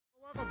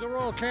Welcome to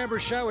Royal Canberra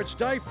Show. It's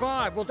day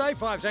 5. Well, day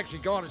 5's actually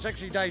gone. It's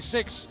actually day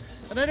 6.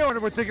 And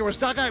anyone would think it was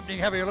duck opening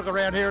having a look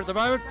around here at the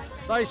moment.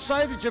 They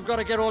say that you've got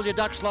to get all your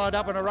ducks lined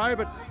up in a row,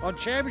 but on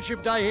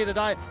Championship Day here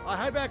today, I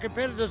hope our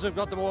competitors have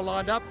got them all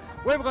lined up.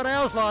 We've got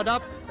ours lined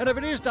up, and if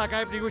it is duck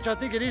opening, which I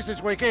think it is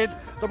this weekend,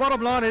 the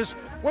bottom line is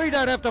we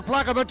don't have to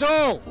pluck them at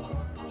all.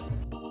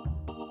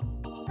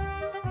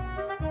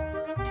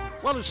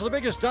 Well, it's the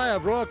biggest day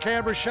of Royal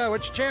Canberra Show.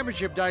 It's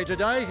Championship Day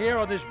today here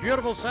on this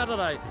beautiful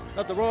Saturday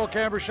at the Royal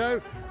Canberra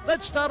Show.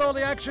 Let's start all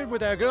the action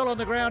with our girl on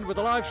the ground with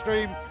the live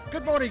stream.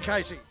 Good morning,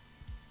 Casey.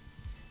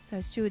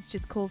 So Stuart's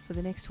just called for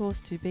the next horse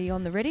to be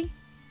on the ready.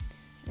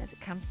 And as it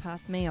comes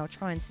past me, I'll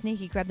try and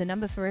sneaky grab the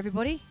number for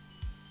everybody.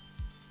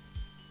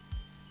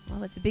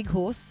 Well, it's a big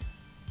horse.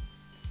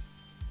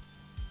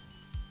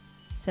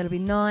 So it'll be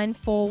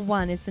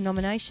 941 is the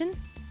nomination.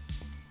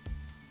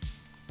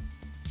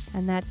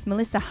 And that's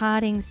Melissa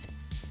Harding's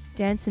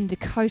Dancing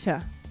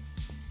Dakota.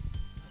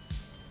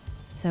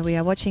 So we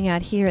are watching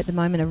out here at the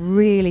moment a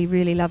really,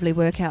 really lovely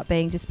workout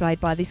being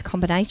displayed by this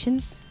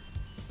combination.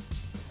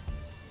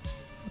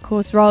 Of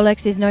course,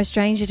 Rolex is no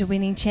stranger to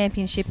winning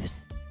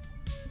championships.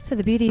 So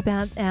the beauty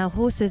about our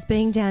horses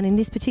being down in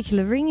this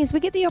particular ring is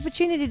we get the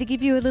opportunity to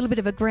give you a little bit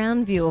of a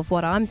ground view of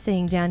what I'm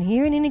seeing down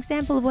here and an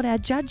example of what our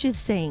judge is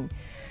seeing.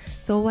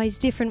 It's always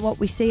different what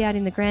we see out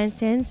in the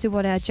grandstands to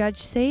what our judge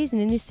sees, and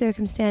in this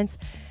circumstance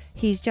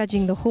he's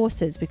judging the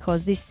horses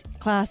because this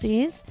class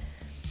is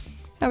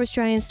our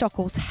Australian Stock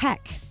Horse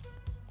Hack,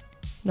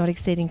 not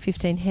exceeding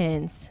 15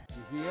 hands.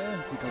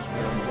 Here, because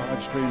we're on the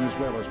live stream as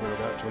well, as we're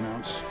about to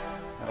announce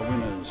our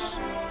winners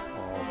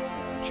of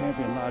our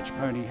Champion Large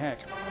Pony Hack.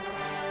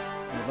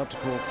 I'd love to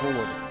call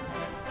forward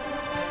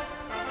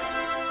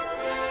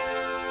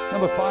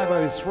number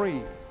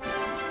 503.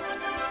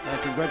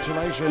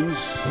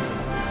 Congratulations.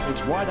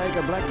 It's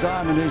Whiteacre Black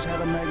Diamond, who's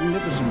had a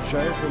magnificent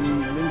show,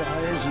 from Linda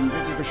Hayes and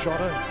Vicky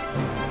Bashotta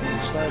in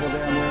the stable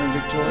down there in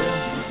Victoria.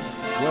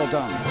 Well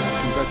done.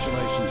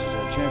 Congratulations as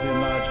our Champion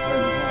Large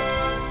Pony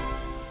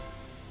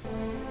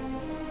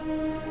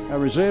Hack. Our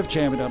reserve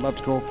champion I'd love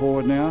to call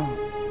forward now.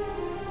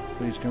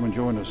 Please come and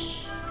join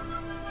us.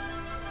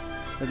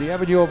 At the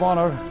Avenue of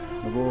Honour,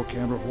 the Royal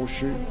Canberra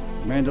Horseshoe,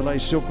 Mandalay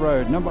Silk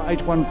Road, number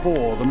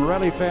 814, the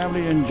Morelli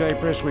family and Jay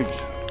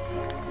Presswich.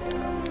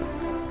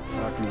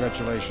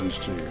 Congratulations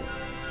to you.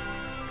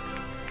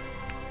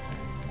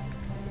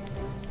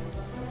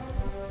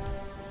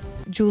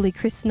 Julie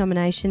Chris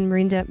nomination,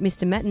 Marinda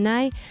Mr.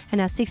 Matinee, and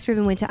our 6th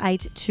ribbon went to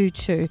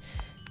 822.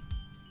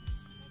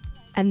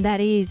 And that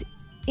is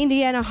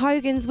Indiana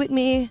Hogan's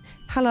Whitmere,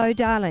 Hello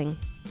Darling.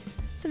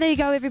 So there you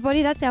go,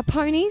 everybody, that's our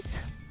ponies.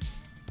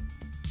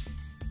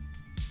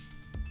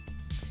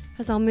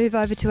 As I'll move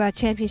over to our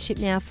championship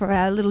now for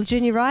our little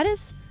junior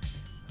riders.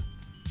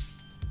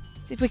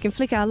 See if we can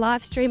flick our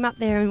live stream up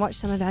there and watch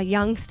some of our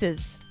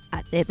youngsters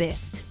at their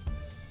best.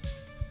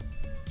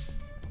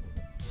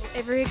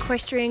 Every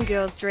equestrian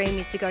girl's dream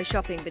is to go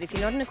shopping, but if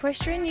you're not an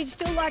equestrian, you'd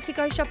still like to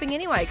go shopping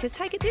anyway, because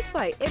take it this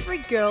way, every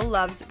girl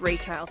loves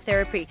retail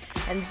therapy,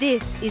 and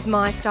this is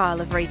my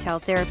style of retail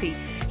therapy.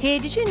 Here,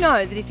 did you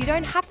know that if you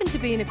don't happen to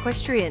be an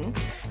equestrian,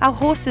 our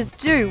horses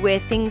do wear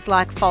things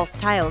like false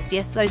tails?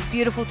 Yes, those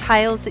beautiful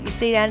tails that you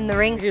see down in the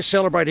ring. We're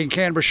celebrating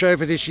Canberra Show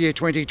for this year,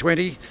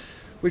 2020.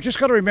 We've just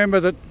got to remember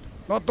that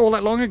not all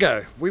that long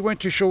ago, we weren't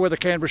too sure where the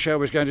Canberra Show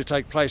was going to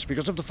take place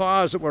because of the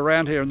fires that were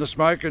around here and the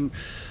smoke. And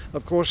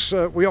of course,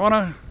 we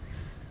honour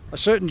a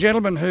certain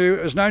gentleman who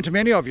is known to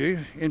many of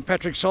you in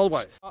Patrick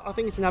Solway. I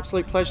think it's an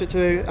absolute pleasure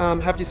to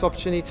have this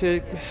opportunity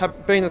to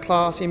have been a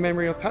class in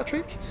memory of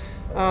Patrick.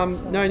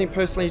 Known him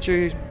personally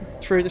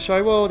through the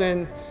show world,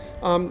 and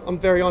I'm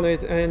very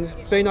honoured, and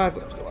being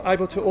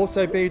able to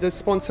also be the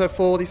sponsor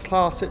for this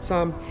class, it's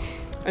an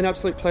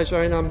absolute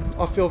pleasure, and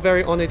I feel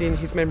very honoured in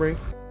his memory.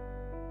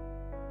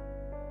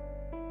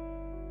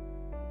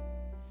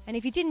 And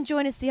if you didn't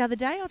join us the other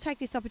day, I'll take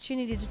this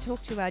opportunity to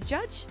talk to our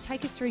judge.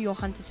 Take us through your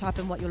hunter type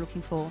and what you're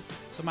looking for.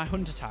 So my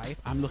hunter type,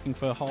 I'm looking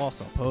for a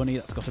horse or pony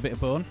that's got a bit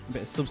of bone, a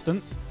bit of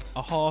substance.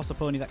 A horse or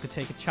pony that could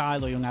take a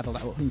child or young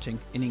adult out hunting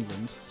in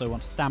England. So I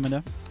want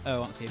stamina, I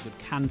want to see a good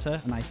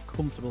canter, a nice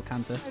comfortable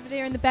canter. Over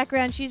there in the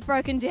background, she's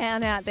broken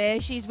down out there.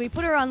 We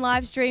put her on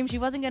live stream. She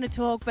wasn't going to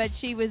talk, but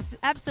she was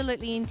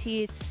absolutely in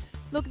tears.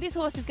 Look, this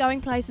horse is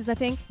going places, I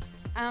think.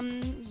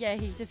 Yeah,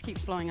 he just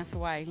keeps blowing us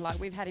away. Like,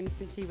 we've had him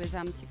since he was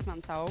 6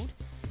 months old,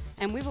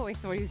 and we've always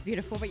thought he was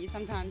beautiful, but you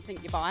sometimes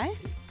think you're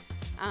biased.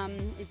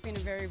 It's been a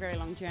very, very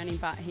long journey,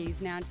 but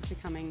he's now just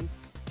becoming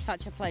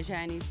such a pleasure,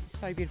 and he's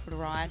so beautiful to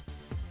ride.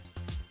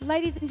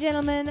 Ladies and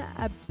gentlemen,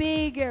 a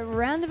big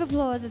round of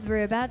applause as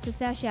we're about to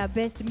sash our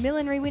best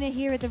millinery winner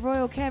here at the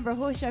Royal Canberra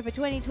Horse Show for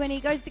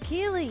 2020 goes to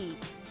Keely.